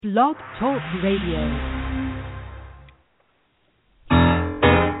Blog Talk Radio.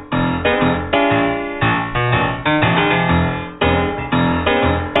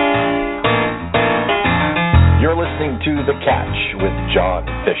 You're listening to The Catch with John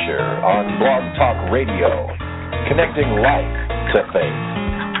Fisher on Blog Talk Radio, connecting life to faith.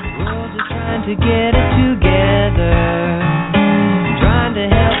 We're just trying to get it together, trying to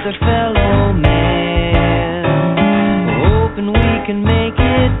help the fellow man, hoping we can make it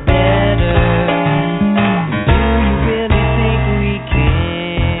better. Do you really think we can?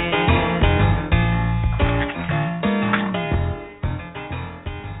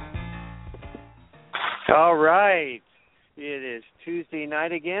 All right. It is Tuesday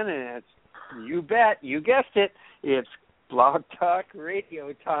night again, and it's, you bet, you guessed it, it's Blog Talk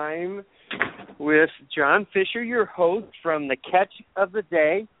Radio time with John Fisher, your host from The Catch of the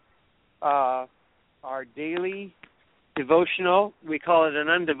Day, our daily devotional. We call it an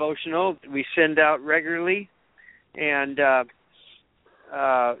undevotional. We send out regularly, and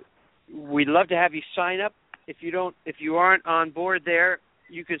we'd love to have you sign up. If you aren't on board there,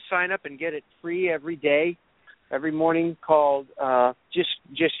 you can sign up and get it free every day, every morning. Called just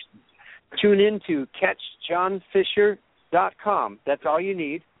tune in to catchjohnfisher.com. That's all you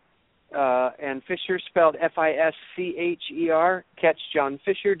need. And Fisher spelled Fischer,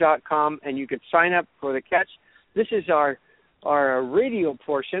 catchjohnfisher.com, and you can sign up for the Catch. This is our radio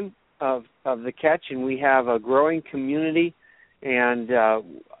portion of the Catch, and we have a growing community. And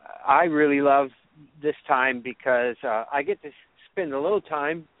I really love this time because I get to spend a little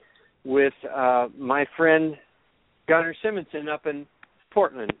time with my friend Gunnar Simonson up in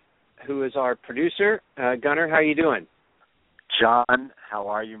Portland, who is our producer. Gunnar, how are you doing? John, how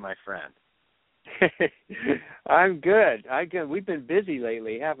are you, my friend? I'm good. We've been busy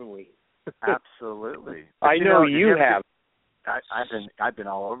lately, haven't we? Absolutely. I know you have. I've been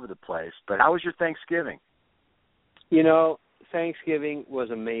all over the place. But how was your Thanksgiving? You know, Thanksgiving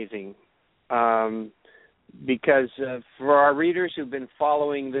was amazing. Because for our readers who've been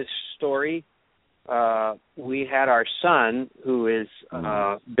following this story, we had our son who has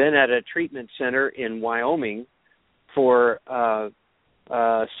been at a treatment center in Wyoming for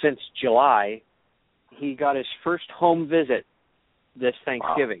since July. He got his first home visit this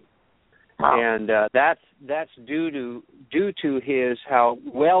Thanksgiving. Wow. And that's due to his how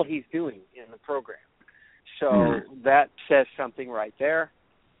well he's doing in the program. So that says something right there.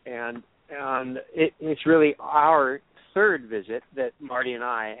 And it's really our third visit that Marty and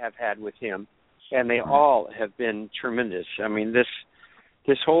I have had with him, and they all have been tremendous. I mean,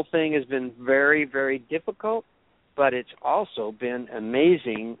 this whole thing has been very, very difficult, but it's also been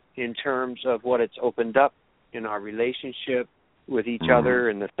amazing in terms of what it's opened up in our relationship with each other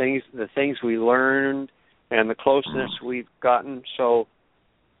and the things we learned and the closeness we've gotten. So,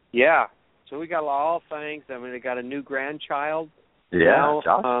 yeah. So we got all things. I mean, they got a new grandchild. Yeah,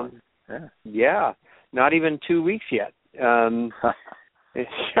 now. Yeah, not even 2 weeks yet.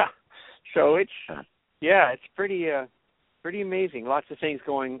 So it's pretty amazing. Lots of things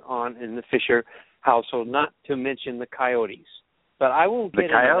going on in the Fisher household, not to mention the coyotes. But I won't get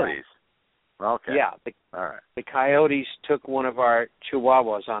into that. The coyotes? Okay. Yeah. All right. The coyotes took one of our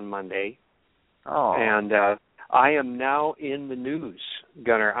chihuahuas on Monday. Oh. And I am now in the news,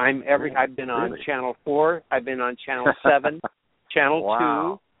 Gunnar. I've been on Channel 4. I've been on Channel 7,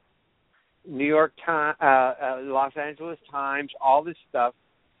 Channel 2. New York Times, Los Angeles Times, all this stuff.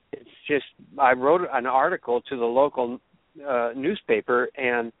 It's just, I wrote an article to the local newspaper,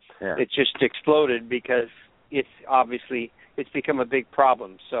 and it just exploded because it's become a big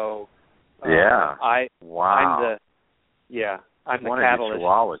problem. So I'm the catalyst. One of your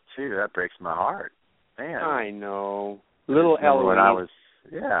chihuahuas too. That breaks my heart. Man, I know. Little Ellie. When I was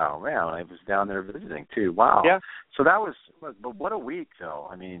I was down there visiting too. Wow. Yeah. So that was, but what a week though.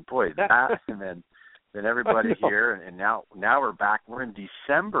 I mean, boy, that and then everybody here, and now we're back. We're in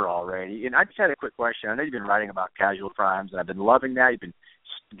December already. And I just had a quick question. I know you've been writing about casual crimes, and I've been loving that. You've been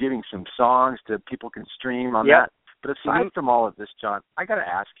giving some songs to people can stream on that. But aside from all of this, John, I got to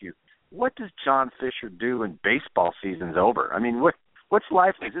ask you, what does John Fisher do when baseball season's over? I mean, what's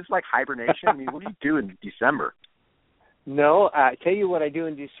life? Is this like hibernation? I mean, what do you do in December? No, I tell you what I do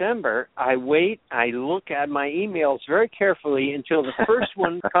in December. I wait. I look at my emails very carefully until the first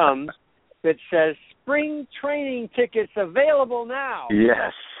one comes that says spring training tickets available now.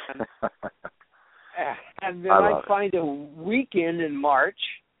 Yes. And then I find a weekend in March,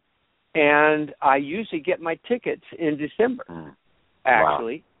 and I usually get my tickets in December,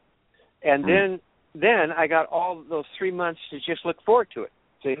 actually. Wow. And then I got all those 3 months to just look forward to it.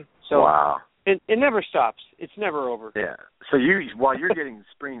 See? So It never stops. It's never over. Yeah. So while you're getting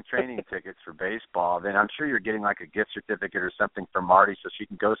spring training tickets for baseball, then I'm sure you're getting like a gift certificate or something from Marty so she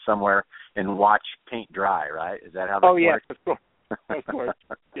can go somewhere and watch paint dry, right? Is that how that works? Yes, of course. Of course.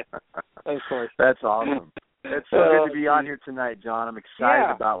 Yeah. Of course. That's awesome. It's so good to be on here tonight, John. I'm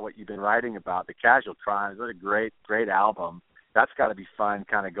excited about what you've been writing about, the Casual Crimes. What a great album. That's got to be fun,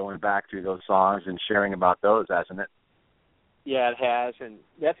 kind of going back through those songs and sharing about those, hasn't it? Yeah, it has, and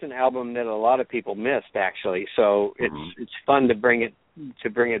that's an album that a lot of people missed, actually. So it's fun to bring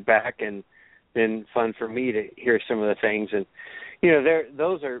it back, and then fun for me to hear some of the things. And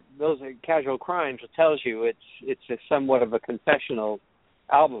those are Casual Crimes. It tells you it's a somewhat of a confessional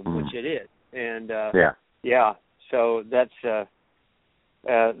album, which it is. And so that's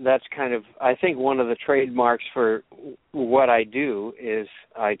kind of, I think, one of the trademarks for what I do is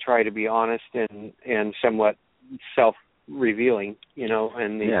I try to be honest and somewhat self-revealing,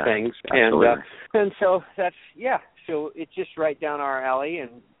 in these things. And so that's, so it's just right down our alley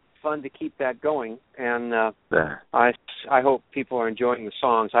and fun to keep that going. And I hope people are enjoying the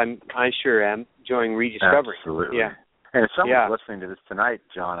songs. I sure am enjoying rediscovering. Absolutely. Yeah. And if someone's listening to this tonight,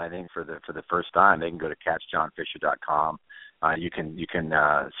 John, I think for the first time, they can go to catchjohnfisher.com. You can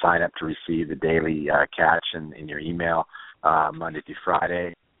sign up to receive the daily catch in your email Monday through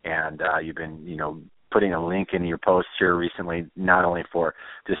Friday, and you've been putting a link in your posts here recently, not only for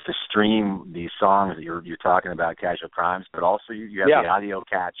just to stream these songs that you're talking about, Casual Crimes, but also you have the audio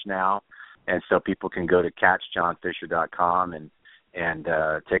catch now, and so people can go to catchjohnfisher.com and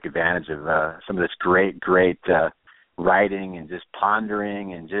take advantage of some of this great writing and just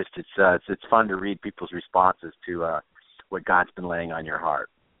pondering, and just it's fun to read people's responses to what God's been laying on your heart.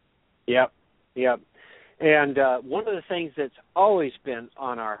 Yep. And one of the things that's always been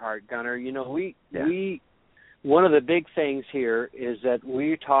on our heart, Gunnar, we one of the big things here is that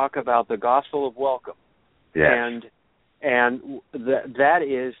we talk about the gospel of welcome. Yes. And that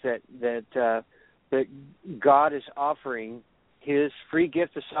is that God is offering His free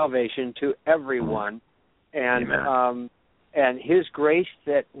gift of salvation to everyone, and His grace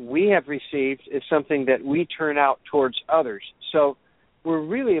that we have received is something that we turn out towards others. So we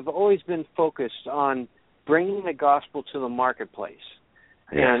really have always been focused on bringing the gospel to the marketplace.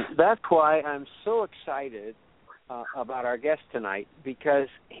 Yes. And that's why I'm so excited about our guest tonight, because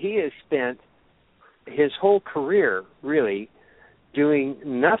he has spent his whole career really doing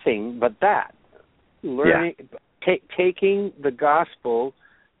nothing but that, learning, taking the gospel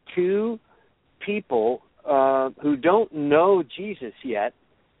to people who don't know Jesus yet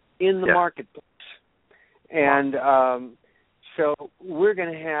in the marketplace. And so we're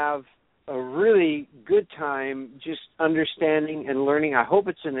going to have a really good time just understanding and learning. I hope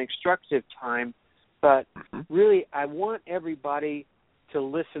it's an instructive time, but really I want everybody to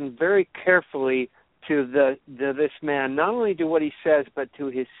listen very carefully to this man, not only to what he says, but to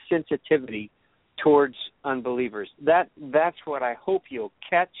his sensitivity towards unbelievers. That's what I hope you'll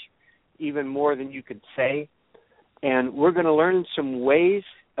catch, even more than you could say. And we're going to learn some ways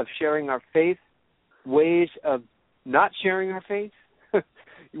of sharing our faith, ways of not sharing our faith,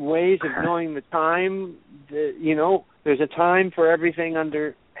 ways of knowing the time. There's a time for everything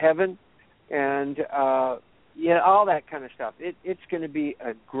under heaven, and all that kind of stuff. It's going to be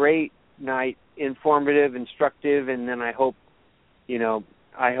a great night, informative, instructive, and then I hope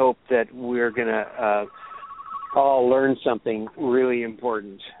that we're going to all learn something really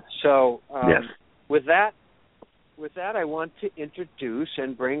important. So with that, I want to introduce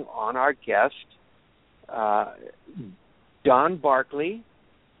and bring on our guest, Don Barkley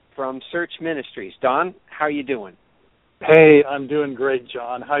from Search Ministries. Don, how are you doing? Hey, I'm doing great,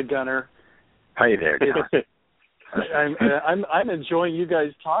 John. Hi, Gunnar. How you there, John? I'm enjoying you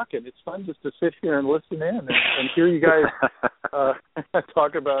guys talking. It's fun just to sit here and listen in and hear you guys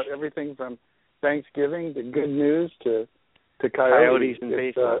talk about everything from Thanksgiving to good news to coyotes and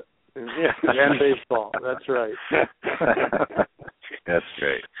baseball. And baseball. That's right. That's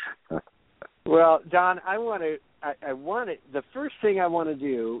great. Well, Don, the first thing I want to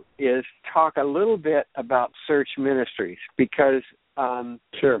do is talk a little bit about Search Ministries, because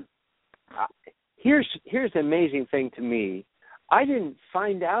sure. Here's the amazing thing to me. I didn't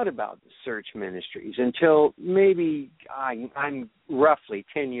find out about the Search Ministries until maybe I'm roughly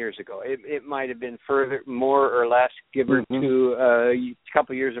 10 years ago. It might have been more or less, give or two, a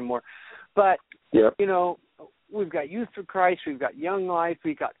couple years or more. But, we've got Youth for Christ, we've got Young Life,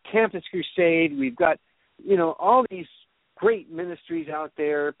 we've got Campus Crusade, we've got, all these great ministries out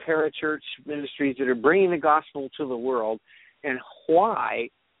there, parachurch ministries that are bringing the gospel to the world. And why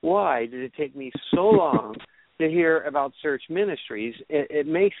did it take me so long to hear about Search Ministries? It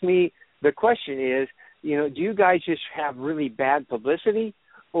makes me the question is, do you guys just have really bad publicity,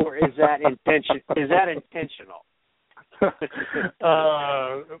 or is that intentional?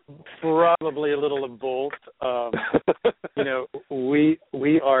 Probably a little of both.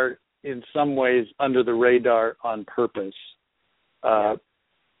 We are in some ways under the radar on purpose,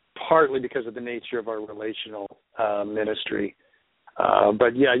 partly because of the nature of our relational ministry.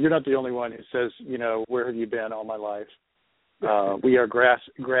 But yeah, you're not the only one who says, where have you been all my life? We are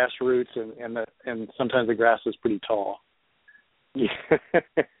grassroots, and sometimes the grass is pretty tall.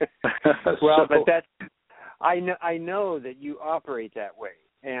 Well, but that's. I know that you operate that way,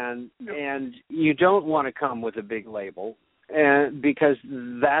 and you don't want to come with a big label, and because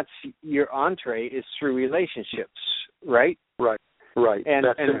that's your entree is through relationships, right? Right. And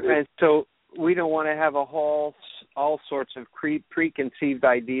so we don't want to have all sorts of preconceived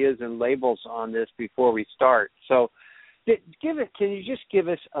ideas and labels on this before we start. So, can you just give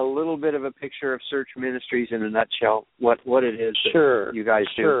us a little bit of a picture of Search Ministries in a nutshell? What it is that you guys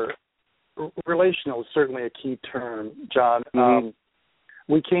do? Sure. Relational is certainly a key term, John. Mm-hmm.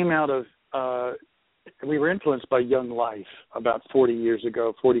 We came out of, we were influenced by Young Life about 45 years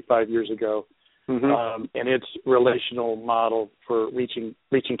ago, mm-hmm. And its relational model for reaching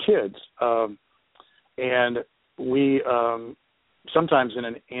kids. And we sometimes in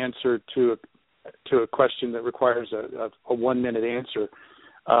an answer to a question that requires a 1-minute answer,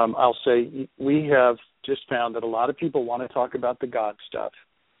 I'll say we have just found that a lot of people want to talk about the God stuff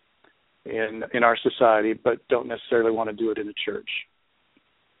in our society, but don't necessarily want to do it in a church.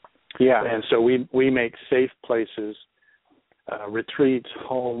 Yeah. And so we make safe places, retreats,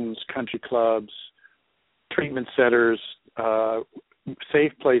 homes, country clubs, treatment centers,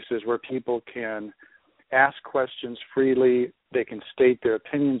 safe places where people can ask questions freely. They can state their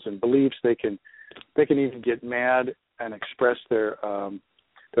opinions and beliefs. They can even get mad and express their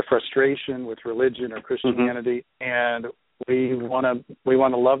frustration with religion or Christianity. Mm-hmm. And we want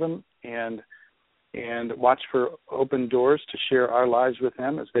to love them and watch for open doors to share our lives with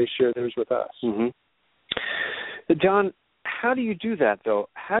them as they share theirs with us. Mm-hmm. John, how do you do that, though?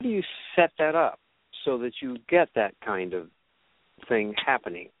 How do you set that up so that you get that kind of thing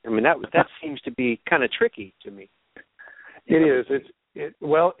happening? I mean, that seems to be kind of tricky to me. It is. It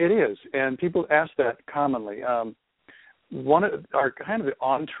is, and people ask that commonly. One of our kind of the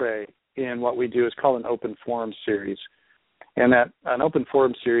entree in what we do is called an open forum series. And that an open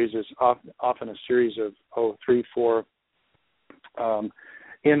forum series is often a series of 3-4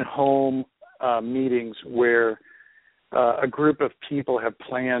 in-home meetings where a group of people have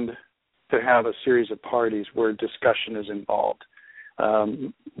planned to have a series of parties where discussion is involved. A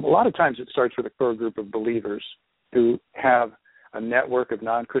lot of times it starts with a core group of believers who have a network of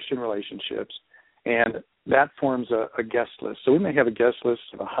non-Christian relationships, and that forms a guest list. So we may have a guest list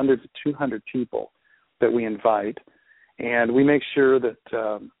of 100 to 200 people that we invite. And we make sure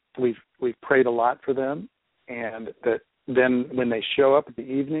that we've prayed a lot for them, and that then when they show up at the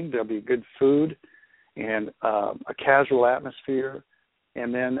evening, there'll be good food and a casual atmosphere,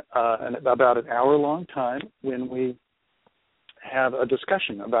 and then about an hour-long time when we have a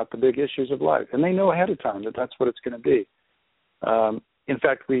discussion about the big issues of life. And they know ahead of time that that's what it's going to be. In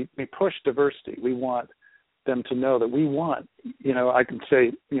fact, we push diversity. We want them to know that we want, I can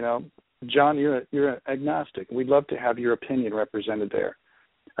say, John, you're an agnostic. We'd love to have your opinion represented there.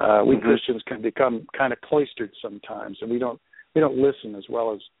 We mm-hmm. Christians can become kind of cloistered sometimes, and we don't listen as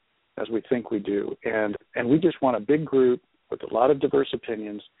well as we think we do. And we just want a big group with a lot of diverse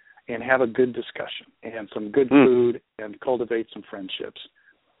opinions and have a good discussion and some good food and cultivate some friendships.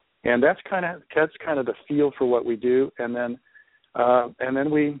 And that's kind of the feel for what we do. And then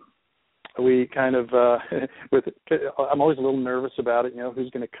we kind of I'm always a little nervous about it. Who's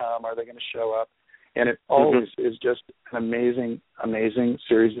going to come? Are they going to show up? And it always is just an amazing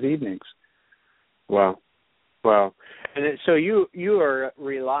series of evenings. Wow. And so you are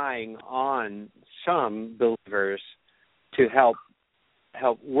relying on some believers to help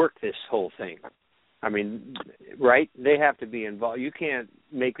work this whole thing. I mean, right? They have to be involved. You can't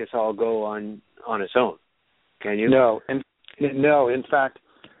make this all go on its own, can you? No. In fact,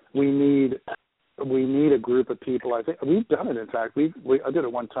 we need a group of people. I think we've done it. In fact, I did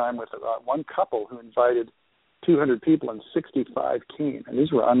it one time with one couple who invited 200 people and 65 came, and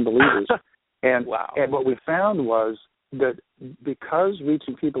these were unbelievers. And wow. And what we found was that because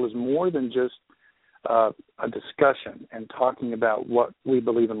reaching people is more than just a discussion and talking about what we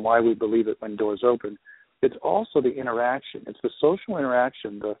believe and why we believe it when doors open, it's also the interaction. It's the social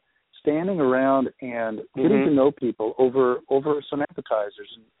interaction, the standing around and getting to know people over some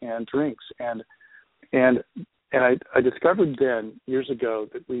appetizers and drinks and I discovered then years ago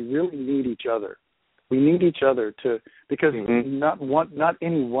that we really need each other. We need each other because not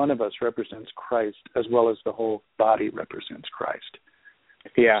any one of us represents Christ as well as the whole body represents Christ.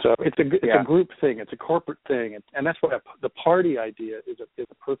 Yeah. So it's a group thing. It's a corporate thing, and that's why the party idea is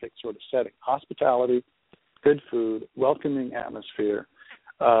a perfect sort of setting. Hospitality, good food, welcoming atmosphere,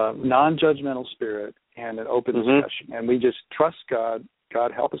 non-judgmental spirit, and an open discussion. And we just trust God.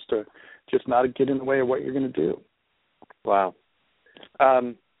 God, help us to just not get in the way of what you're going to do. Wow.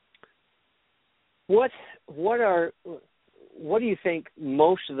 What do you think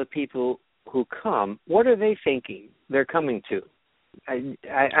most of the people who come, what are they thinking they're coming to?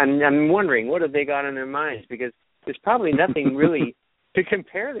 I'm wondering, what have they got in their minds? Because there's probably nothing really to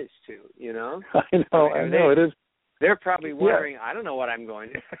compare this to, you know? I know. It is. They're probably wondering, I don't know what I'm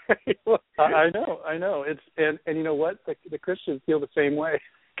going to. I know. It's and you know what? The Christians feel the same way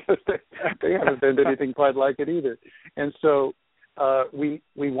because they haven't been to anything quite like it either. And so we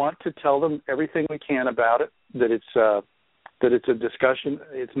want to tell them everything we can about it. That it's a discussion.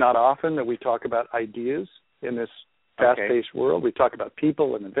 It's not often that we talk about ideas in this fast-paced world. We talk about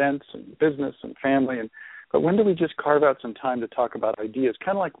people and events and business and family, but when do we just carve out some time to talk about ideas?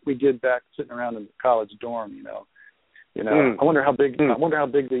 Kind of like we did back sitting around in the college dorm, you know. I wonder how big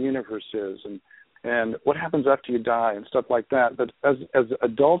the universe is, and what happens after you die, and stuff like that. But as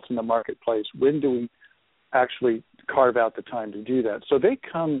adults in the marketplace, when do we actually carve out the time to do that? So they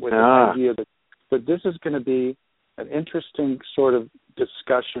come with an idea that this is going to be an interesting sort of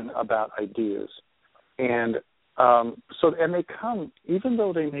discussion about ideas, and they come, even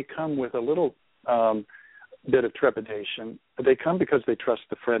though they may come with a little bit of trepidation, they come because they trust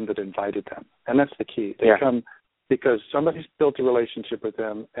the friend that invited them, and that's the key. They come because somebody's built a relationship with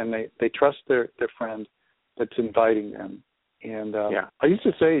them, and they trust their friend that's inviting them. And I used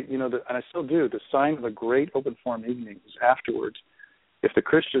to say, and I still do, the sign of a great open forum evening is afterwards, if the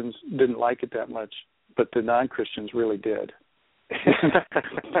Christians didn't like it that much, but the non-Christians really did.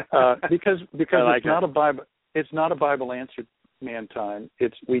 because it's not a Bible. It's not a Bible answer man time.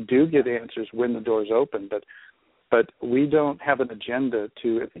 We do get answers when the doors open, but we don't have an agenda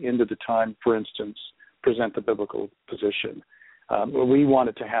to, at the end of the time, for instance, present the biblical position. We want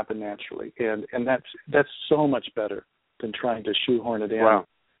it to happen naturally, and that's so much better than trying to shoehorn it in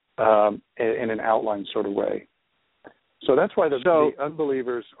in an outline sort of way. So that's why the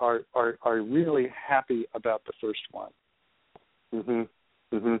unbelievers are really happy about the first one.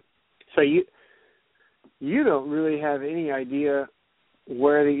 So you don't really have any idea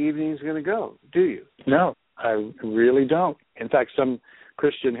where the evening is going to go, do you? No, I really don't. In fact, some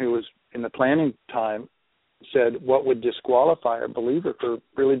Christian who was in the planning time said, what would disqualify a believer for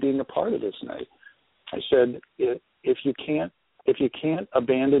really being a part of this night? I said, if you can't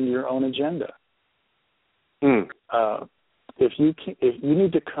abandon your own agenda, if you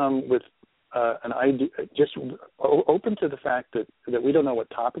need to come with an idea, just open to the fact that we don't know what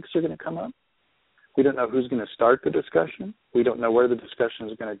topics are going to come up. We don't know who's going to start the discussion. We don't know where the discussion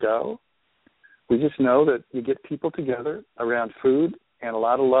is going to go. We just know that you get people together around food and a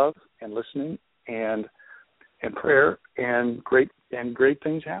lot of love and listening and prayer, and great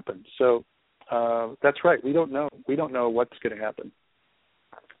things happen. So that's right. We don't know what's going to happen.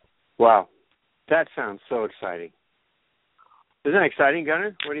 Wow, that sounds so exciting. Isn't that exciting,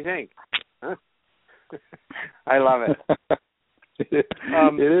 Gunnar? What do you think? Huh? I love it. It is.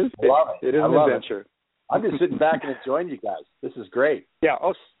 I love it. It is an adventure. I'm just sitting back and enjoying you guys. This is great. Yeah.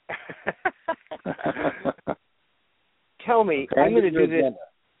 Tell me, I'm going to do this.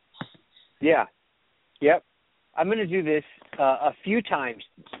 Yeah. Yep. I'm going to do this a few times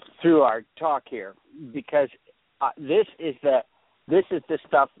through our talk here because this is the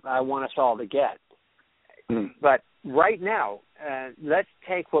stuff I want us all to get. But right now, let's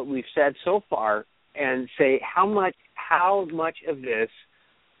take what we've said so far and say how much of this.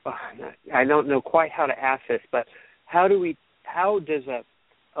 I don't know quite how to ask this, but how does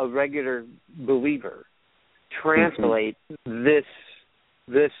a regular believer translate this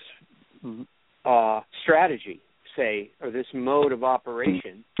strategy, say, or this mode of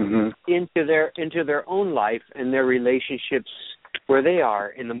operation into their own life and their relationships where they are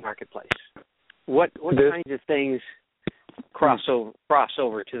in the marketplace? What kinds of things cross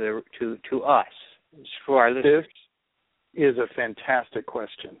over to us, for our listeners? This is a fantastic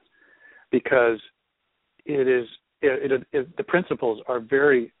question because the principles are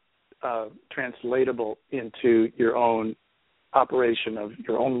very translatable into your own operation of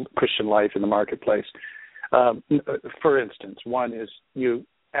your own Christian life in the marketplace. For instance, one is you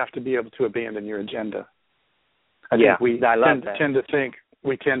have to be able to abandon your agenda. I think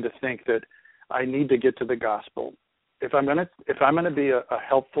we tend to think that I need to get to the gospel. If I'm gonna be a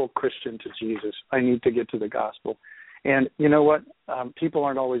helpful Christian to Jesus, I need to get to the gospel. And you know what? People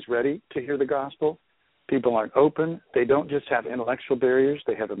aren't always ready to hear the gospel. People aren't open. They don't just have intellectual barriers.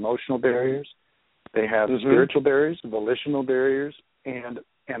 They have emotional barriers. They have spiritual barriers, volitional barriers, and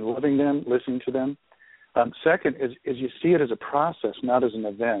loving them, listening to them. Second is you see it as a process, not as an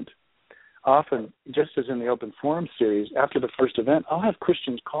event. Often, just as in the Open Forum series, after the first event, I'll have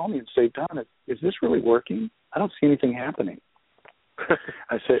Christians call me and say, Don, is this really working? I don't see anything happening.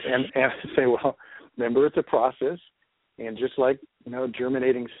 I say, well, remember, it's a process. And just like,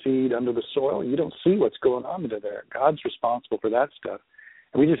 germinating seed under the soil, you don't see what's going on under there. God's responsible for that stuff.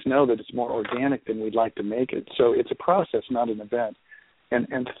 And we just know that it's more organic than we'd like to make it. So it's a process, not an event.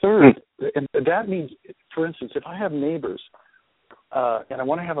 And third, and that means, for instance, if I have neighbors and I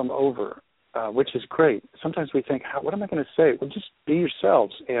want to have them over, which is great. Sometimes we think, what am I going to say? Well, just be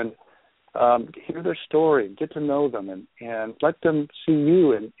yourselves and hear their story, get to know them, and let them see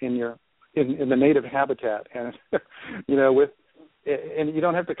you in the native habitat. And and you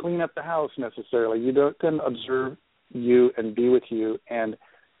don't have to clean up the house necessarily. You can observe you and be with you and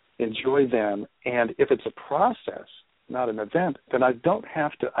enjoy them. And if it's a process, not an event, then I don't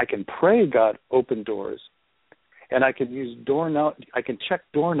have to. I can pray God open doors, and I can use I can check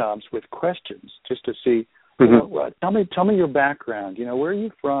doorknobs with questions just to see. Tell me your background. Where are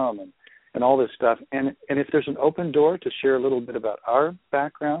you from, and all this stuff. And if there's an open door to share a little bit about our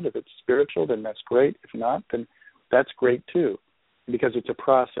background, if it's spiritual, then that's great. If not, then that's great too, because it's a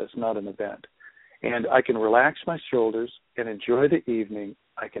process, not an event. And I can relax my shoulders and enjoy the evening.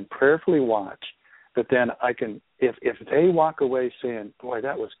 I can prayerfully watch, but then I can, if they walk away saying, "Boy,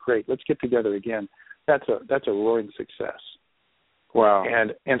 that was great. Let's get together again," that's a roaring success. Wow.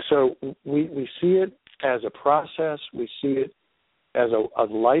 And so we see it as a process. We see it as a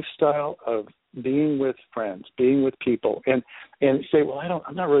lifestyle of being with friends, being with people, and say, "Well,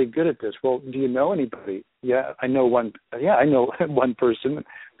 I'm not really good at this." Well, do you know anybody? Yeah, I know one. Yeah, I know one person.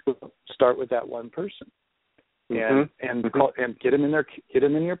 Start with that one person, and get them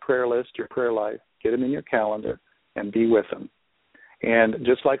in your prayer list, your prayer life. Get them in your calendar, and be with them. And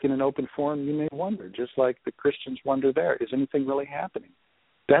just like in an open forum, you may wonder, just like the Christians wonder there, is anything really happening?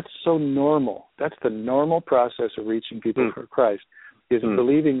 That's so normal. That's the normal process of reaching people for Christ, is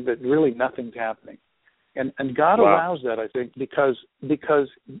believing that really nothing's happening. And God allows that, I think, because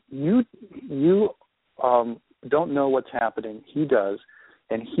you don't know what's happening. He does,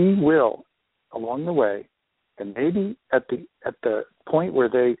 and He will, along the way, and maybe at the point where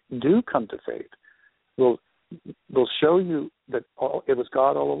they do come to faith, will show you that it was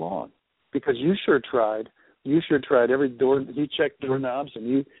God all along, because you sure tried. You sure tried every door. You checked doorknobs,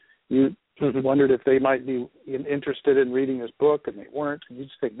 and you wondered if they might be interested in reading His book, and they weren't. And you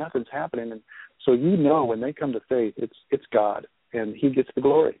just think nothing's happening, and so when they come to faith, it's God, and He gets the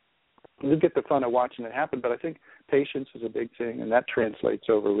glory. You get the fun of watching it happen, but I think patience is a big thing, and that translates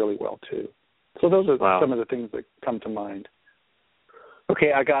over really well too. So those are some of the things that come to mind.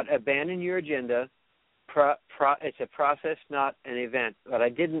 Okay, I got abandon your agenda. It's a process, not an event. But I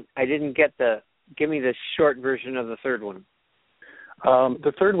didn't get give me the short version of the third one.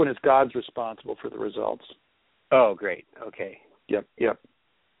 The third one is God's responsible for the results. Oh, great. Okay. Yep.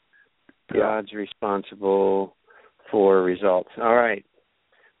 God's responsible for results. All right.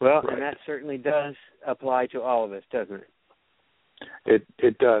 Well, and that certainly does apply to all of us, doesn't it?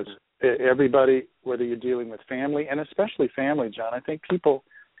 It does. Everybody, whether you're dealing with family, and especially family, John, I think people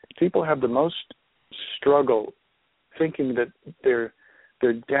have the most struggle thinking that their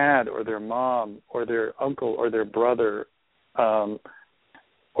dad or their mom or their uncle or their brother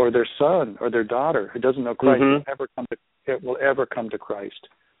or their son or their daughter who doesn't know Christ will ever come to Christ.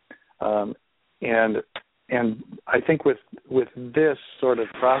 And I think with this sort of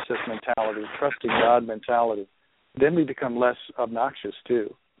process mentality, trusting God mentality, then we become less obnoxious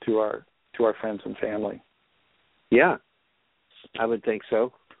too to our friends and family. Yeah, I would think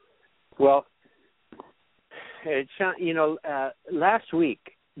so. Well, last week,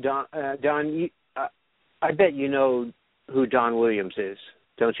 Don, I bet you know who Don Williams is,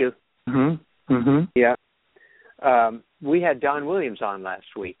 don't you? Yeah. We had Don Williams on last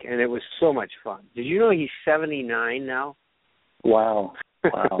week, and it was so much fun. Did you know he's 79 now? Wow.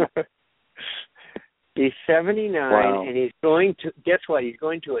 He's 79, and he's going to, guess what? He's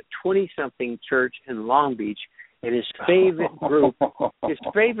going to a 20-something church in Long Beach, and his favorite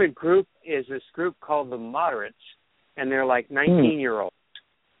group is this group called the Moderates, and they're like 19-year-olds.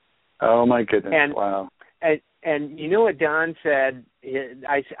 Oh, my goodness. Wow. And you know what Don said?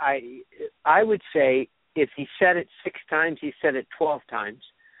 I would say if he said it 6 times, he said it 12 times.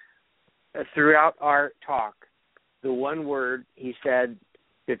 throughout our talk, the one word he said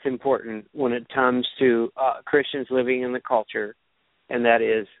that's important when it comes to Christians living in the culture, and that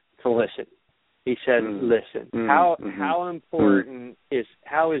is to listen. He said, "Listen." How important is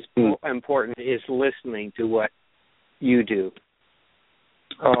important is listening to what you do?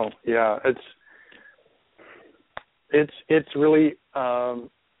 Oh yeah, it's really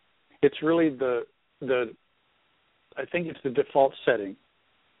the I think it's the default setting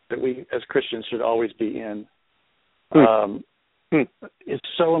that we as Christians should always be in. It's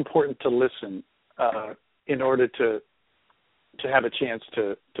so important to listen in order to have a chance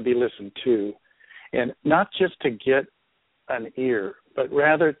to be listened to, and not just to get an ear, but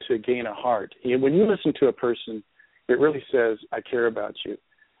rather to gain a heart. When you listen to a person, it really says, "I care about you.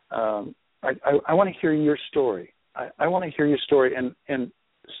 I want to hear your story. I want to hear your story," and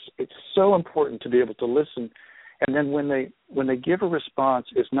it's so important to be able to listen. And then when they give a response,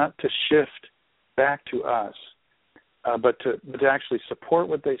 it's not to shift back to us, but to actually support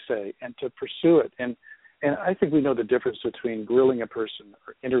what they say and to pursue it. And I think we know the difference between grilling a person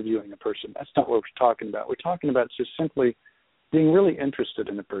or interviewing a person. That's not what we're talking about. We're talking about just simply being really interested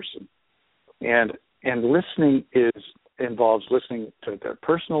in a person. And listening involves listening to their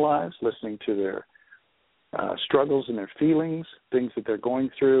personal lives, listening to their struggles and their feelings, things that they're going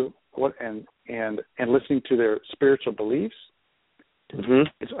through, and listening to their spiritual beliefs.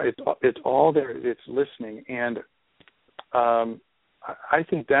 It's all there. It's listening, and I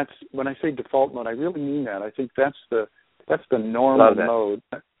think that's when I say default mode, I really mean that. I think that's the normal mode,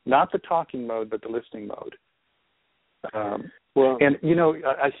 not the talking mode, but the listening mode. And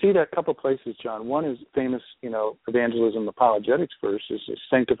I see that a couple places, John. One is famous, evangelism apologetics verse is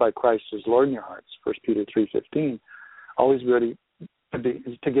sanctify Christ as Lord in your hearts, 1 Peter 3:15. Always ready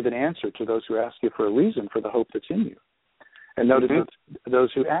to give an answer to those who ask you for a reason for the hope that's in you. And notice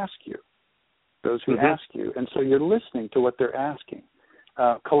those who ask you. Those who ask you. And so you're listening to what they're asking.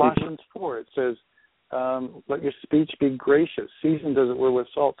 Colossians 4, it says, let your speech be gracious, seasoned as it were with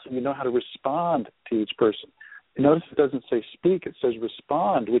salt, so you know how to respond to each person. And notice it doesn't say speak, it says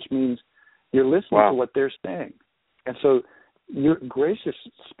respond, which means you're listening to what they're saying. And so your gracious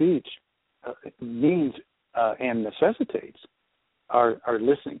speech means and necessitates are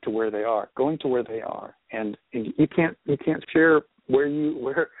listening to where they are, going to where they are. And you can't share where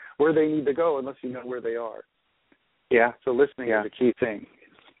they need to go unless you know where they are. Yeah. So listening is a key thing.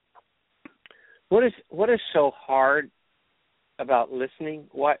 What is so hard about listening?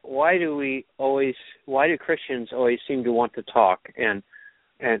 Why do Christians always seem to want to talk? And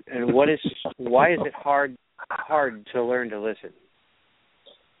why is it hard to learn to listen?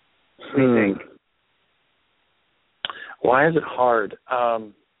 What do you think? Why is it hard? I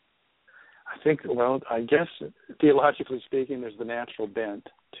think, I guess theologically speaking, there's the natural bent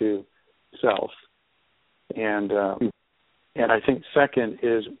to self. And I think second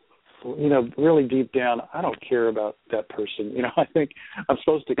is, really deep down, I don't care about that person. I think I'm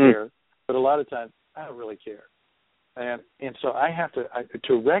supposed to care, but a lot of times I don't really care. And so I have to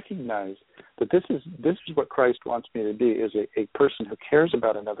recognize that this is what Christ wants me to be, is a person who cares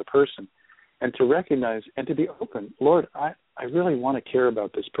about another person, and to recognize and to be open. Lord, I really want to care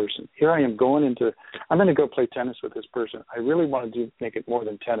about this person. Here I am I'm going to go play tennis with this person. I really want to make it more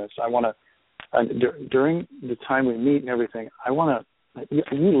than tennis. I want to, during the time we meet and everything, I want to,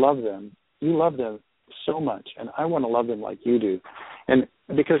 you love them. You love them so much, and I want to love them like you do. And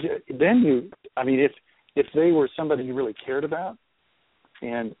because then if they were somebody you really cared about,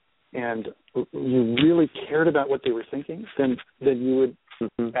 and you really cared about what they were thinking, then you would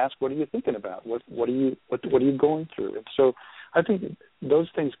ask, what are you thinking about? What are you going through? And so I think those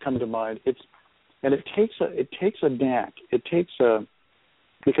things come to mind. It takes a knack.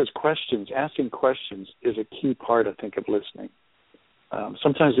 Because asking questions is a key part, I think, of listening.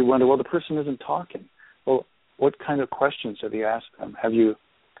 Sometimes we wonder, the person isn't talking. Well, what kind of questions have you asked them? Have you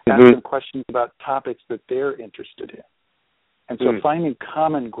asked them questions about topics that they're interested in? And so finding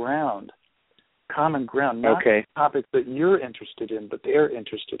common ground, not topics that you're interested in, but they're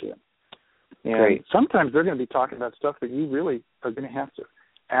interested in. And sometimes they're going to be talking about stuff that you really are going to have to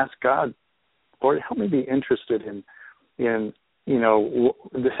ask God, Lord, help me be interested in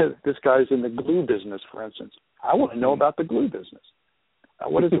this guy's in the glue business, for instance. I want to know about the glue business.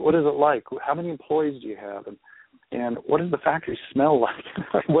 What is it like? How many employees do you have? And what does the factory smell like?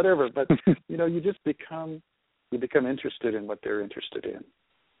 Whatever. But, you just become interested in what they're interested in.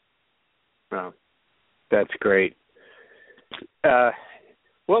 Wow. That's great.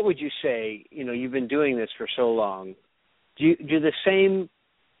 What would you say, you've been doing this for so long, do the same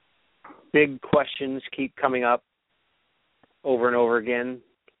big questions keep coming up over and over again?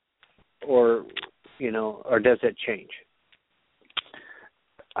 or does it change?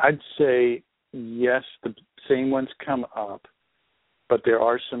 I'd say yes, the same ones come up, but there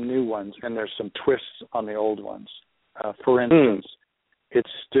are some new ones, and there's some twists on the old ones. For instance, it's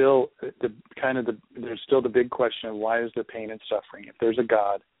still there's still the big question of why is there pain and suffering? If there's a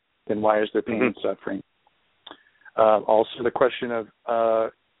God, then why is there pain and suffering? Also, the question of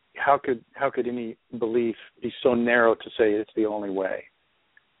how could any belief be so narrow to say it's the only way?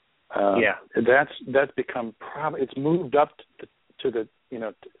 That's become it's moved up to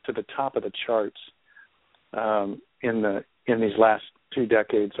the top of the charts in these last 2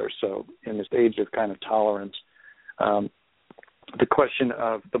 decades or so, in this age of kind of tolerance. The question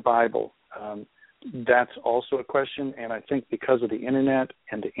of the Bible, that's also a question, and I think because of the internet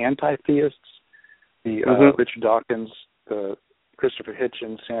and the anti-theists, the Richard Dawkins, the Christopher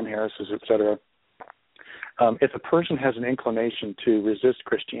Hitchens, Sam Harris's, etc. If a person has an inclination to resist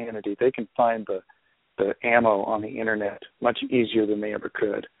Christianity, they can find the ammo on the internet much easier than they ever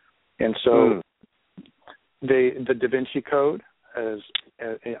could. And so the Da Vinci Code, as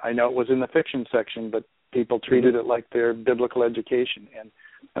I know it was in the fiction section, but people treated it like their biblical education. And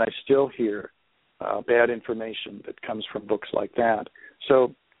I still hear bad information that comes from books like that.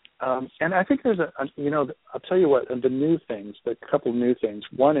 So, and I think there's I'll tell you what, the new things, the couple new things.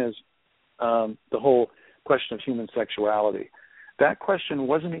 One is the whole question of human sexuality. That question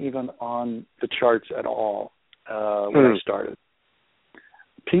wasn't even on the charts at all when I started.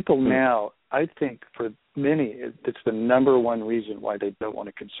 People now, I think for many, it's the number one reason why they don't want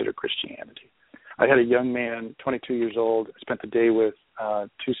to consider Christianity. I had a young man, 22 years old, I spent the day with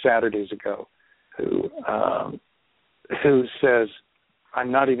 2 Saturdays ago, who says,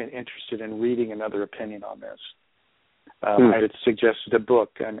 I'm not even interested in reading another opinion on this. I had suggested a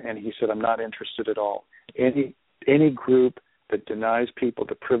book, and he said, I'm not interested at all. Any group that denies people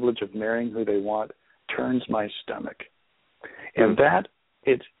the privilege of marrying who they want turns my stomach. And that,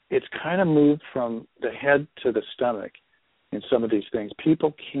 it's kind of moved from the head to the stomach in some of these things.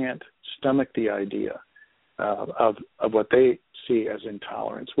 People can't stomach the idea of what they see as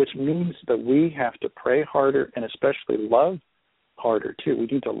intolerance, which means that we have to pray harder and especially love harder too. We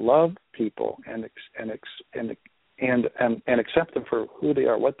need to love people and accept them for who they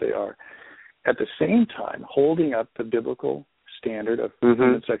are, what they are, at the same time holding up the biblical standard of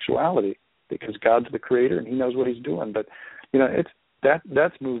human sexuality, because God's the creator and he knows what he's doing. But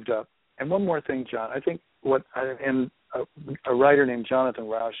that's moved up. And one more thing, John, I think a writer named Jonathan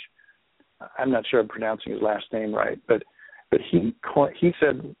Rauch, I'm not sure I'm pronouncing his last name right, but he coined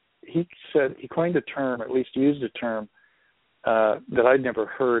a term, or at least used a term that I'd never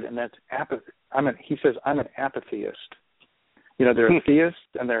heard, and that's apathy. He says, I'm an apatheist. There are theists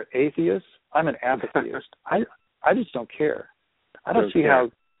and there are atheists. I'm an apatheist. I just don't care. I don't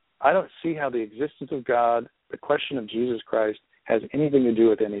see how the existence of God, the question of Jesus Christ, has anything to do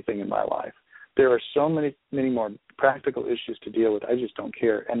with anything in my life. There are so many more practical issues to deal with. I just don't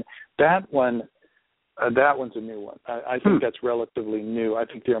care. And that one's a new one. I think that's relatively new. I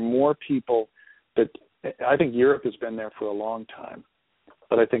think there are more people I think Europe has been there for a long time,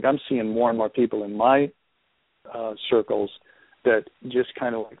 but I think I'm seeing more and more people in my circles that just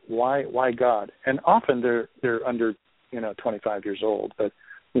kind of like, why God? And often they're under 25 years old, but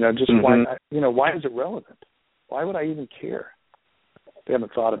just why is it relevant? Why would I even care? They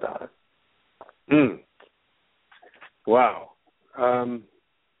haven't thought about it. Wow.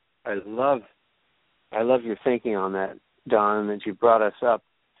 I love your thinking on that, Don, that you brought us up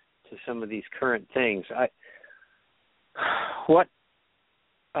to some of these current things. I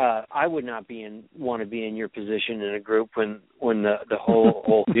would not want to be in your position in a group when the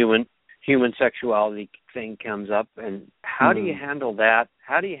whole human sexuality thing comes up. And how do you handle that?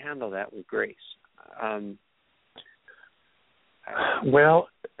 How do you handle that with grace? Well,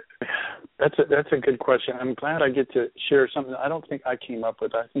 that's a good question. I'm glad I get to share something I don't think I came up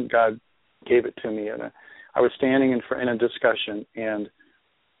with. I think God gave it to me. And I was standing in a discussion, and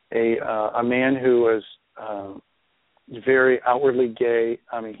a man who was very outwardly gay.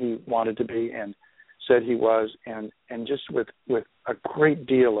 I mean, he wanted to be and said he was, and just with a great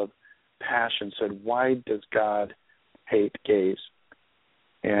deal of passion said, why does God hate gays?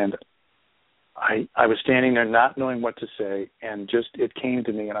 And I was standing there not knowing what to say, and just it came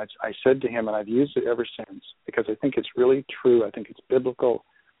to me, and I said to him, and I've used it ever since because I think it's really true. I think it's biblical.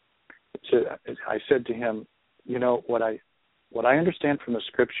 I said to him, what I understand from the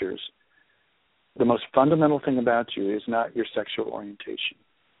scriptures, the most fundamental thing about you is not your sexual orientation,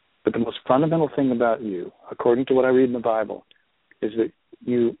 but the most fundamental thing about you, according to what I read in the Bible, is that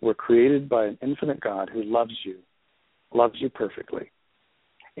you were created by an infinite God who loves you perfectly.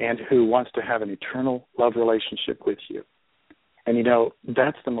 and who wants to have an eternal love relationship with you. And, you know,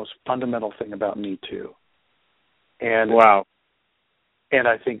 that's the most fundamental thing about Me Too. And wow. And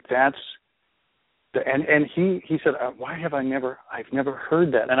I think that's and he said, why have I've never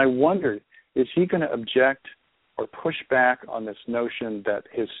heard that. And I wondered, is he going to object or push back on this notion that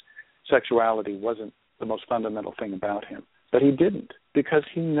his sexuality wasn't the most fundamental thing about him? But he didn't, because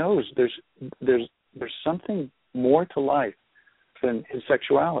he knows there's something more to life than his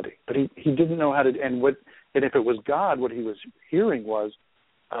sexuality. But he didn't know how to, and if it was God, what he was hearing was,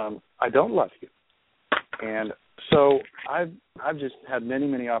 I don't love you. And so I've just had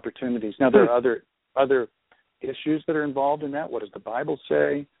many opportunities. Now there are other issues that are involved in that. What does the Bible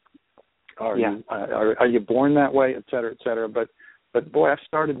say? Are you born that way, et cetera, et cetera? But boy, I've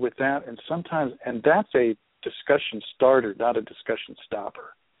started with that, and that's a discussion starter, not a discussion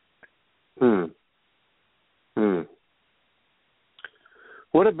stopper.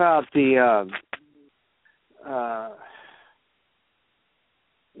 What about the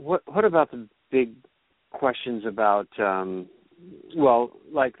what about the big questions about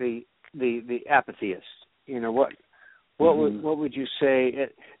like the atheist? You know, what would you say?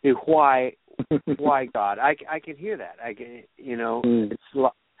 Why God? I can hear that. It's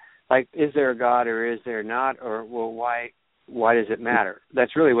like, is there a God or is there not? Or why does it matter?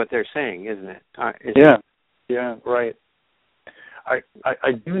 That's really what they're saying, isn't it? Yeah, right.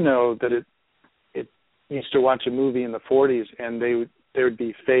 I do know that it used to watch a movie in the 40s, and there would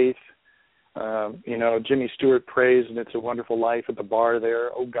be faith. Jimmy Stewart prays, and It's a Wonderful Life at the bar there.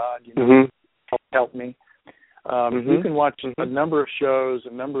 Oh God, help me. You can watch a number of shows,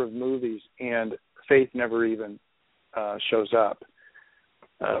 a number of movies, and faith never even shows up.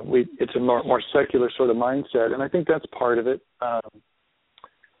 It's a more secular sort of mindset, and I think that's part of it.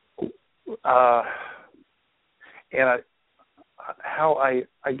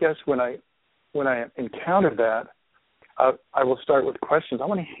 I guess when I encounter that, I will start with questions. I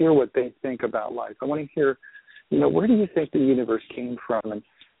want to hear what they think about life. I want to hear, where do you think the universe came from, and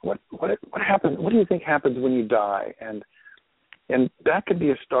what happens? What do you think happens when you die? And that could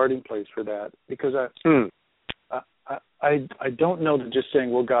be a starting place for that, because I don't know that just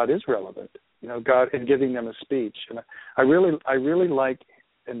saying, well, God is relevant, God, and giving them a speech. And I really like,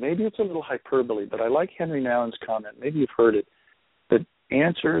 and maybe it's a little hyperbole, but I like Henry Nouwen's comment. Maybe you've heard it, that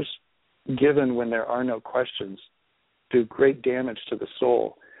answers given when there are no questions do great damage to the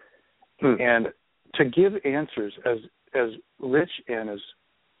soul. And to give answers as rich and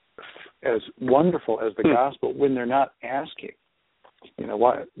as wonderful as the gospel when they're not asking,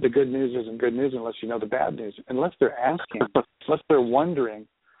 why the good news isn't good news unless you know the bad news, unless they're asking, unless they're wondering.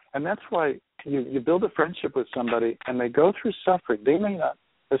 And that's why you build a friendship with somebody and they go through suffering. They may not,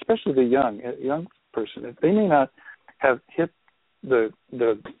 especially the young person, they may not have hit the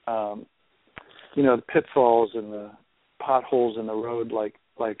pitfalls and the potholes in the road like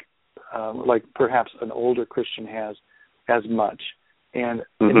perhaps an older Christian has as much. And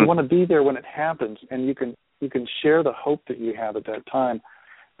you want to be there when it happens, and you can share the hope that you have at that time.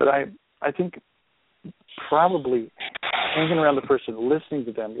 But I think probably hanging around the person, listening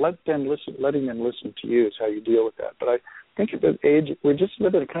to them, letting them listen to you is how you deal with that. But I think at that age, we're just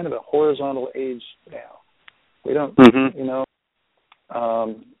living in kind of a horizontal age now. We don't,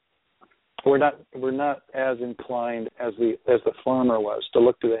 we're not as inclined as the farmer was to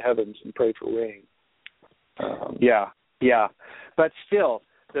look to the heavens and pray for rain. Yeah. But still,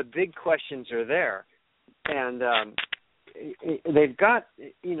 the big questions are there. And they've got,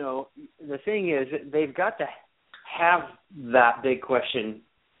 the thing is, they've got to have that big question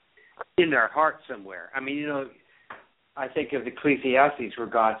in their heart somewhere. I mean, I think of Ecclesiastes, where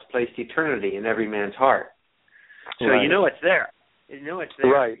God's placed eternity in every man's heart. So right. it's there. It's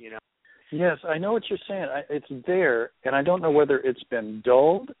there. Right. Yes, I know what you're saying. It's there, and I don't know whether it's been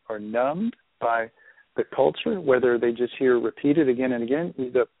dulled or numbed by the culture, whether they just hear repeated again and again.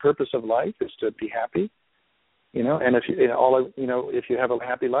 The purpose of life is to be happy, and if if you have a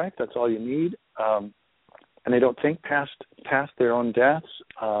happy life, that's all you need. And they don't think past their own deaths.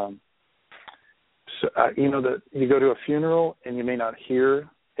 That you go to a funeral and you may not hear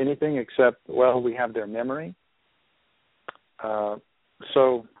anything except, well, we have their memory.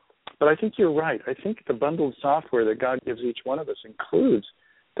 But I think you're right. I think the bundled software that God gives each one of us includes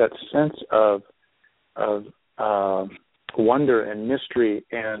that sense of wonder and mystery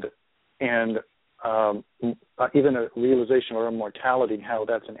and even a realization of our mortality and how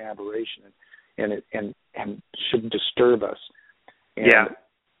that's an aberration and shouldn't disturb us.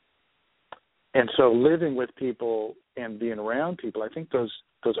 And so living with people and being around people, I think those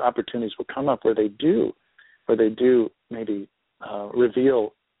opportunities will come up where they do maybe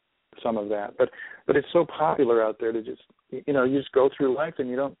reveal some of that. But it's so popular out there to just, you know, you just go through life and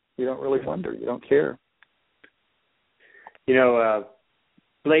you don't really wonder. You don't care. You know,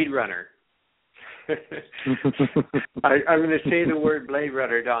 Blade Runner. I'm going to say the word Blade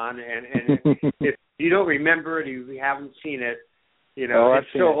Runner, Don, and if you don't remember it, you haven't seen it, you know, it's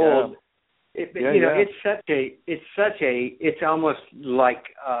so old. It's almost like,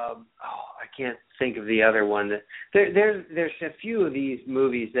 I can't think of the other one. There's a few of these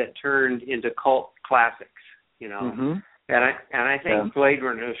movies that turned into cult classics, you know, and I think Blade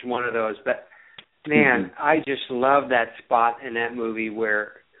Runner is one of those. But man, I just love that spot in that movie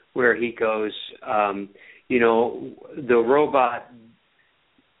where he goes, you know, the robot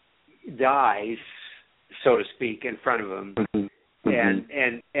dies, so to speak, in front of him.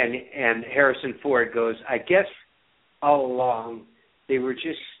 And Harrison Ford goes, I guess all along they were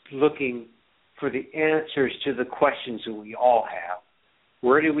just looking for the answers to the questions that we all have.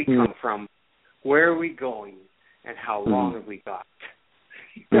 Where did we come from? Where are we going? And how long have we got?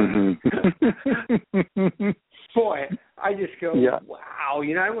 Boy, I just go, wow,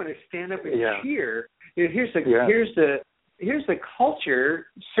 you know, I want to stand up and cheer. You know, here's the culture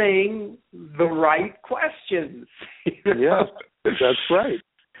saying the right questions. You know? Yeah, that's right.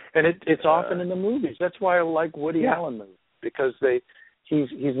 And it's often in the movies. That's why I like Woody Allen movies, because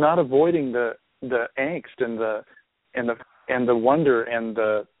he's not avoiding the angst and the wonder and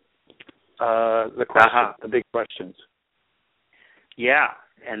the questions, the big questions. Yeah,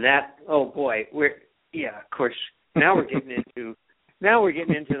 and that, oh boy, of course, now we're getting into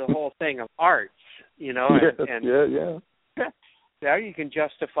the whole thing of arts, you know, now you can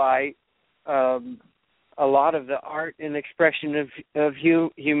justify a lot of the art and expression of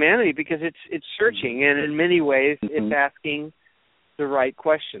humanity because it's searching, and in many ways it's asking the right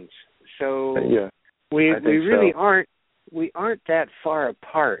questions. So we really aren't that far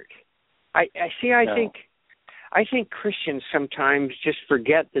apart. I think Christians sometimes just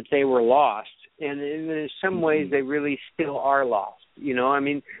forget that they were lost, and in some ways they really still are lost. You know, I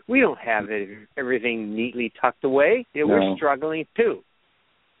mean, we don't have everything neatly tucked away. We're struggling too.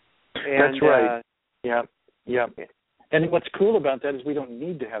 And, that's right. Yeah. And what's cool about that is we don't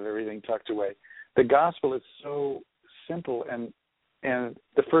need to have everything tucked away. The gospel is so simple, and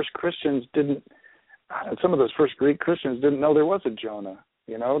the first Christians didn't. Some of those first Greek Christians didn't know there was a Jonah.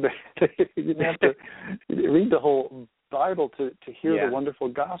 You know, they didn't have to read the whole Bible to hear the wonderful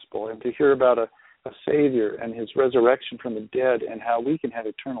gospel and to hear about a Savior and his resurrection from the dead and how we can have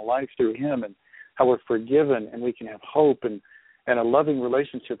eternal life through him and how we're forgiven and we can have hope and a loving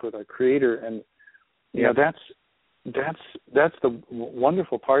relationship with our Creator. And you know, that's the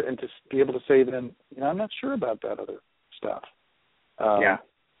wonderful part. And to be able to say then, you know, I'm not sure about that other stuff.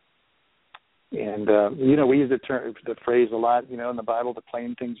 And, you know, we use the phrase a lot, you know, in the Bible, the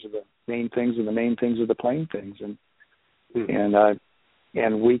plain things are the main things and the main things are the plain things. And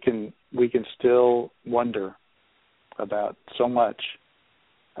we can still wonder about so much.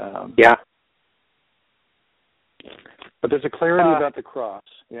 But there's a clarity about the cross.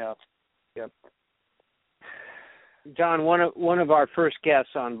 Yeah. Yep. Don, one of our first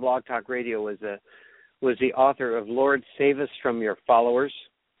guests on Blog Talk Radio was the author of Lord Save Us from Your Followers.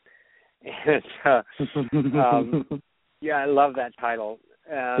 And I love that title.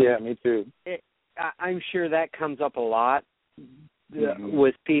 Me too. I'm sure that comes up a lot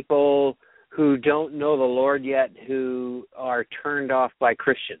with people who don't know the Lord yet, who are turned off by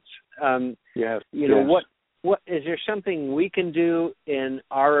Christians. You know, what is there something we can do in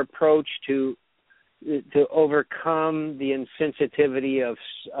our approach to overcome the insensitivity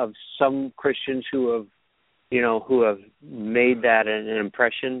of some Christians who have med that an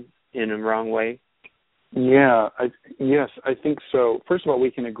impression in a wrong way? Yes, I think so. First of all,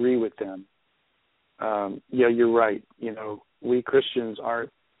 we can agree with them. You're right. You know, we Christians aren't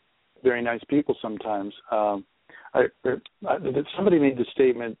very nice people sometimes. Somebody made the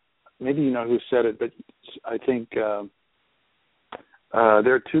statement, maybe you know who said it, but I think there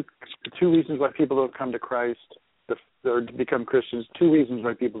are two reasons why people don't come to Christ or become Christians. Two reasons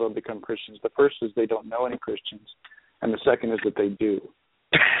why people don't become Christians. The first is they don't know any Christians, and the second is that they do.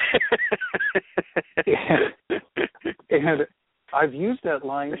 and I've used that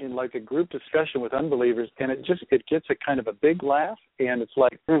line in like a group discussion with unbelievers, and it gets a kind of a big laugh, and it's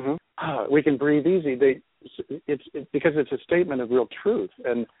like we can breathe easy. It's because it's a statement of real truth,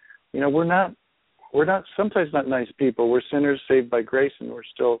 and you know we're not sometimes not nice people. We're sinners saved by grace, and we're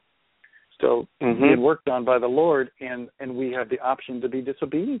still being worked on by the Lord, and we have the option to be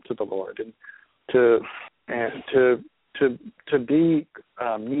disobedient to the Lord and to be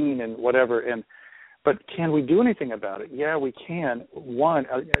mean and whatever. And But can we do anything about it? Yeah, we can.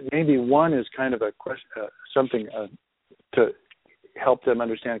 Maybe one is kind of a question, something to help them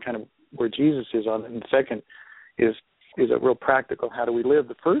understand kind of where Jesus is on it. And the second is a real practical, how do we live?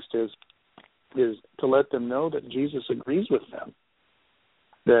 The first is to let them know that Jesus agrees with them,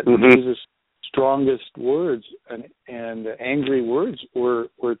 that Jesus' strongest words and angry words were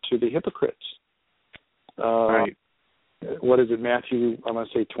to the hypocrites. Right. What is it, Matthew? I'm going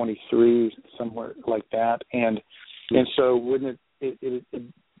to say 23, somewhere like that. And so wouldn't it'd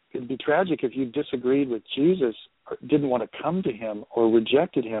be tragic if you disagreed with Jesus, or didn't want to come to him, or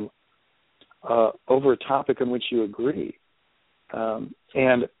rejected him over a topic in which you agree. And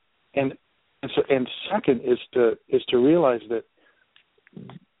second is to realize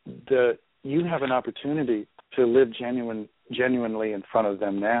that you have an opportunity to live genuinely in front of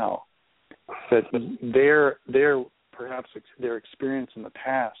them now. That perhaps their experience in the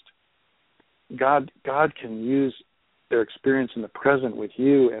past, God can use their experience in the present with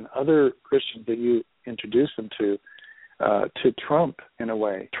you and other Christians that you introduce them to trump, in a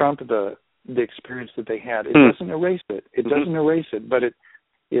way, the experience that they had. It doesn't erase it. It doesn't erase it, but it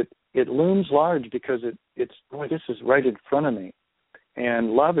looms large because it's boy, this is right in front of me,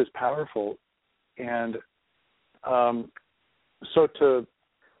 and love is powerful, and so to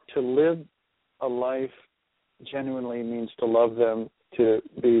live a life genuinely means to love them, to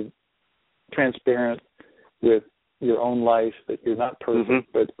be transparent with your own life, that you're not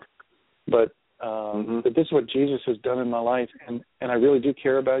perfect, but that this is what Jesus has done in my life, and I really do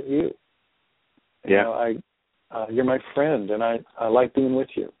care about you. Yeah. You know, you're my friend, and I like being with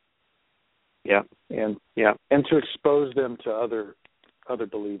you. Yeah. And yeah. And to expose them to other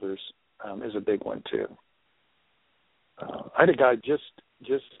believers is a big one too. I had a guy just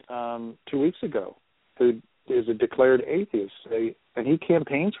 2 weeks ago who is a declared atheist, and he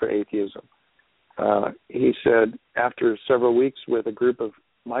campaigns for atheism. He said, after several weeks with a group of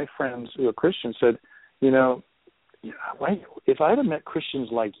my friends who are Christians, said, you know, if I'd have met Christians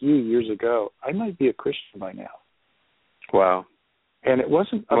like you years ago, I might be a Christian by now. Wow. And it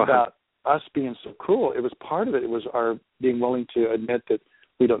wasn't about us being so cruel. It was part of it. It was our being willing to admit that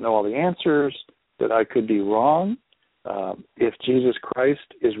we don't know all the answers, that I could be wrong. If Jesus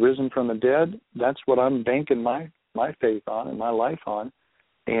Christ is risen from the dead, that's what I'm banking my faith on and my life on.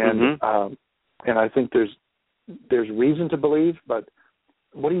 And and I think there's reason to believe, but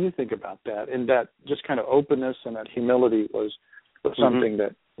what do you think about that? And that just kind of openness and that humility was something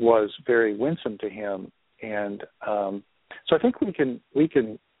that was very winsome to him. And so I think we can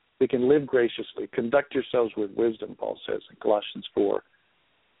live graciously, conduct yourselves with wisdom, Paul says in Colossians 4.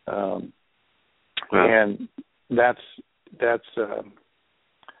 And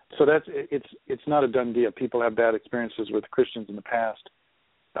it's not a done deal. People have bad experiences with Christians in the past.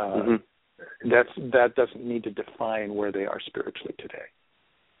 That doesn't need to define where they are spiritually today.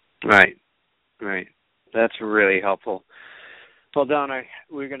 Right. That's really helpful. Well, Don,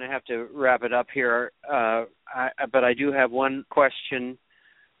 we're going to have to wrap it up here, but I do have one question,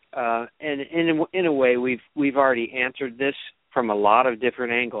 and in a way we've already answered this from a lot of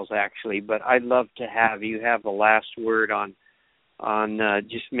different angles, actually. But I'd love to have you have the last word on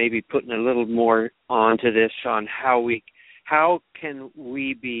just maybe putting a little more onto this, on how can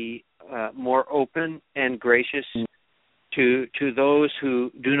we be more open and gracious to those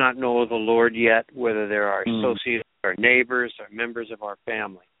who do not know the Lord yet, whether they're our associates, our neighbors, or members of our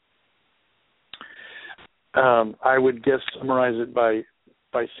family. I would just summarize it by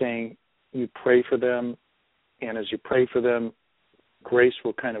saying you pray for them, and as you pray for them, grace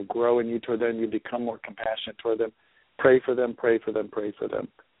will kind of grow in you toward them. You become more compassionate toward them. Pray for them, pray for them, pray for them.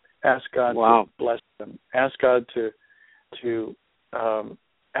 Ask God to bless them. Ask God to give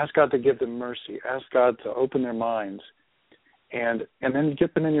them mercy. Ask God to open their minds, and then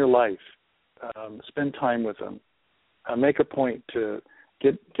get them in your life. Spend time with them. Make a point to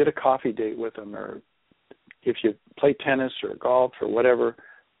get a coffee date with them, or if you play tennis or golf or whatever,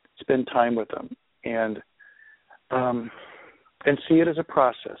 spend time with them, and see it as a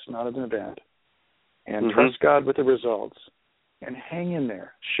process, not as an event, and trust God with the results, and hang in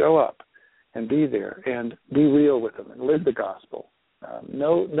there, show up, and be there, and be real with them, and live the gospel.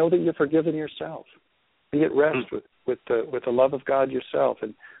 Know that you're forgiven yourself. Be at rest with the love of God yourself,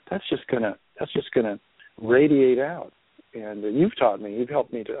 and that's just gonna radiate out. And you've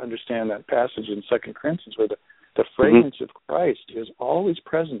helped me to understand that passage in 2 Corinthians where the fragrance of Christ is always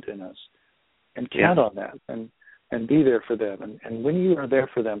present in us, and count on that, and be there for them. And when you are there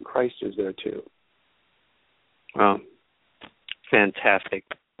for them, Christ is there too. Wow. Fantastic.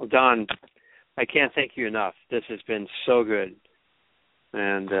 Well, Don, I can't thank you enough. This has been so good.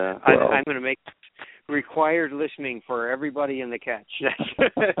 And I'm going to required listening for everybody in the catch.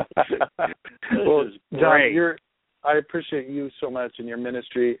 Well, This is great. John, I appreciate you so much in your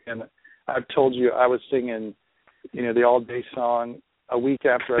ministry, and I've told you I was singing, the All Day song a week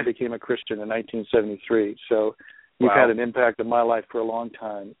after I became a Christian in 1973. So you've had an impact on my life for a long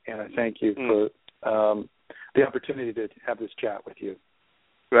time, and I thank you for the opportunity to have this chat with you.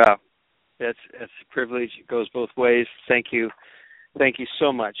 Well, it's a privilege. It goes both ways. Thank you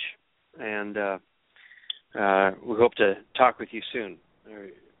so much, and we hope to talk with you soon.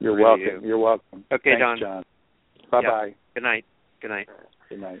 You're welcome. You're welcome. Okay, thanks, Don. John. Bye-bye. Yeah. Good night. Good night.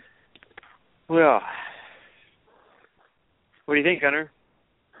 Good night. Well, what do you think, Gunnar?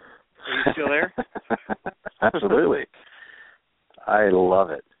 Are you still there? Absolutely. I love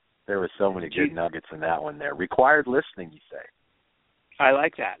it. There were so many good nuggets in that one there. Required listening, you say? I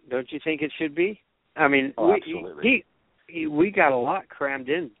like that. Don't you think it should be? I mean, absolutely. We got a lot crammed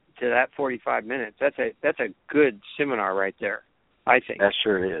into that 45 minutes. That's a good seminar right there, I think. That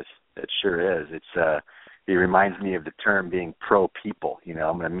sure is. It sure is. It reminds me of the term being pro-people. I'm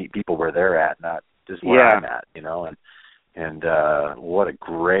going to meet people where they're at, not just where I'm at, And what a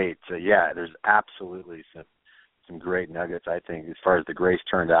great, there's absolutely some great nuggets, I think, as far as the grace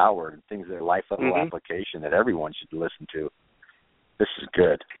turned outward and things that are life-level application that everyone should listen to. This is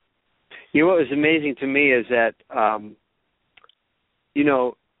good. What was amazing to me is that,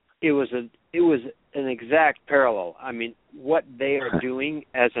 it was an exact parallel. I mean, what they are doing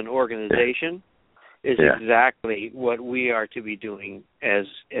as an organization is exactly what we are to be doing as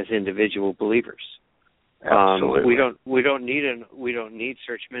individual believers. Absolutely. We don't need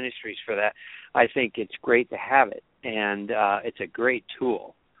Search Ministries for that. I think it's great to have it, and it's a great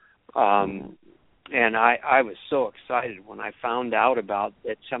tool. And I was so excited when I found out about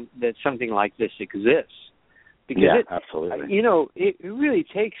that something like this exists, because absolutely. It really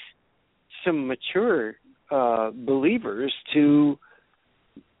takes some mature believers to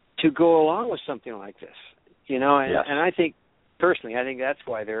go along with something like this, and I think personally, that's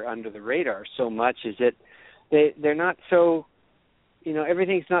why they're under the radar so much, is that they're not so,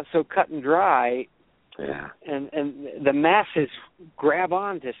 everything's not so cut and dry. Yeah. And the masses grab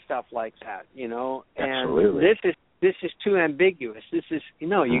on to stuff like that, and absolutely. this is too ambiguous. This is,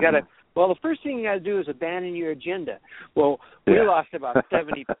 you got to, the first thing you got to do is abandon your agenda. Well, we lost about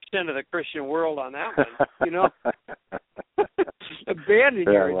 70% of the Christian world on that one, Abandon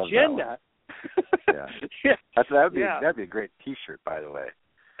your agenda. That'd be a great T-shirt, by the way.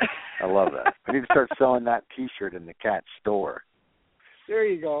 I love that. I need to start selling that T-shirt in the cat store. There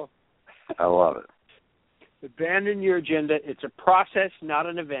you go. I love it. Abandon your agenda. It's a process, not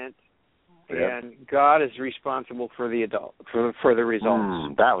an event, and God is responsible for the results.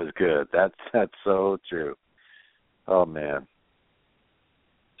 That was good. That's so true. Oh man.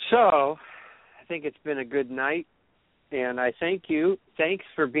 So, I think it's been a good night, and I thank you. Thanks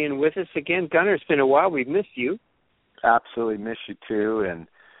for being with us again, Gunnar. It's been a while. We've missed you. Absolutely miss you too, and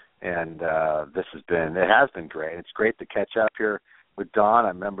it has been great. It's great to catch up here with Don. I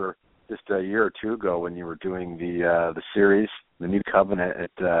remember just a year or two ago when you were doing the series, the New Covenant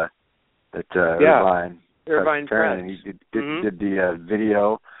at Irvine Press. And he did the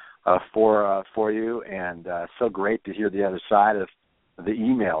video for you, and so great to hear the other side of the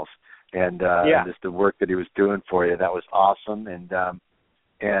emails and just the work that he was doing for you. That was awesome, and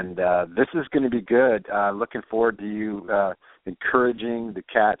this is going to be good. Looking forward to you encouraging the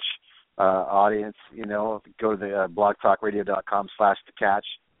Catch audience. Go to the blogtalkradio.com/thecatch.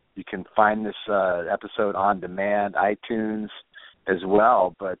 You can find this episode on demand, iTunes as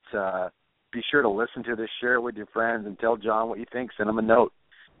well. But be sure to listen to this, share it with your friends, and tell John what you think. Send him a note,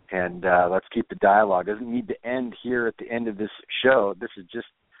 and let's keep the dialogue. It doesn't need to end here at the end of this show. This is just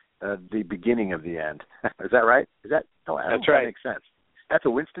the beginning of the end. Is that right? That's right. That makes sense. That's a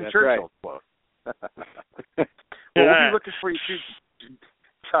Winston Churchill quote. We'll be looking for you too,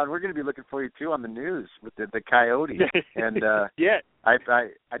 John. We're going to be looking for you too on the news with the Coyote. And I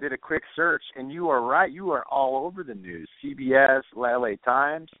did a quick search, and you are right. You are all over the news. CBS, LA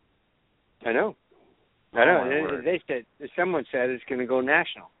Times. I know. They said, someone said it's going to go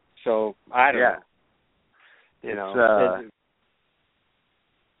national. So I don't know.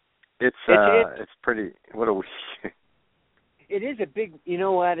 It's pretty. What a. It is a big. You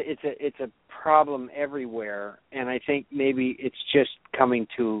know what? It's a problem everywhere, and I think maybe it's just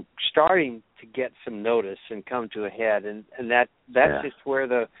starting to get some notice and come to a head, and that's just where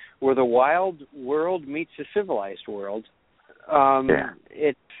the wild world meets the civilized world.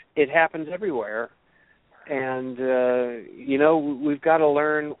 It happens everywhere, and we've got to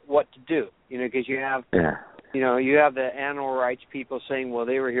learn what to do. Because you have you have the animal rights people saying, well,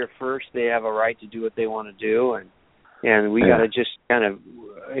 they were here first, they have a right to do what they want to do, and we got to just kind of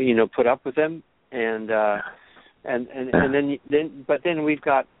put up with them, and then we've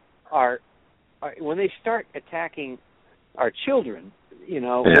got our when they start attacking our children,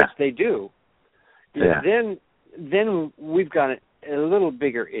 which they do, then we've got a little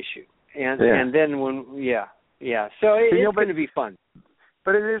bigger issue, and then so it's going to be fun.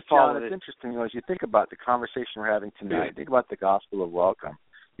 But it is, John, it's interesting, as you think about the conversation we're having tonight, think about the gospel of welcome,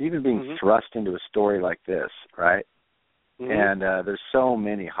 even being thrust into a story like this, right? And there's so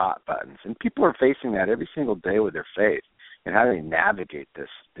many hot buttons, and people are facing that every single day with their faith, and how do they navigate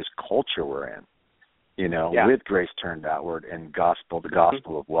this culture we're in, with grace turned outward and the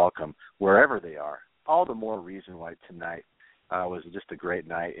gospel of welcome, wherever they are. All the more reason why tonight was just a great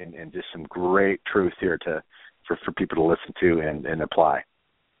night, and just some great truth here for people to listen to and apply.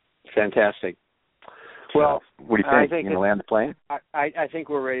 Fantastic. So, well, what do you think? You going to land the plane? I think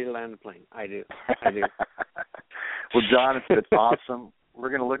we're ready to land the plane. I do. Well, John, it's awesome. We're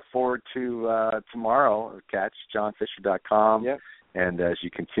going to look forward to tomorrow. Catch johnfisher.com. Yep. And as you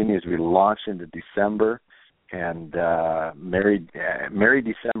continue, as we launch into December, and Merry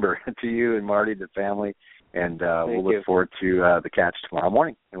December to you and Marty, the family. And we'll look forward to the catch tomorrow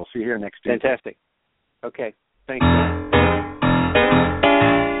morning. And we'll see you here next Tuesday. Fantastic. Okay. Thanks, man.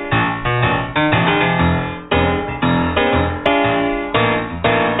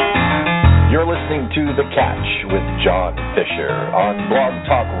 You're listening to The Catch with John Fisher on Blog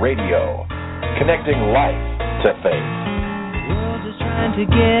Talk Radio, connecting life to faith. The world is trying to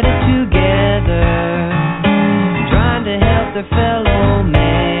get it together, trying to help their fellow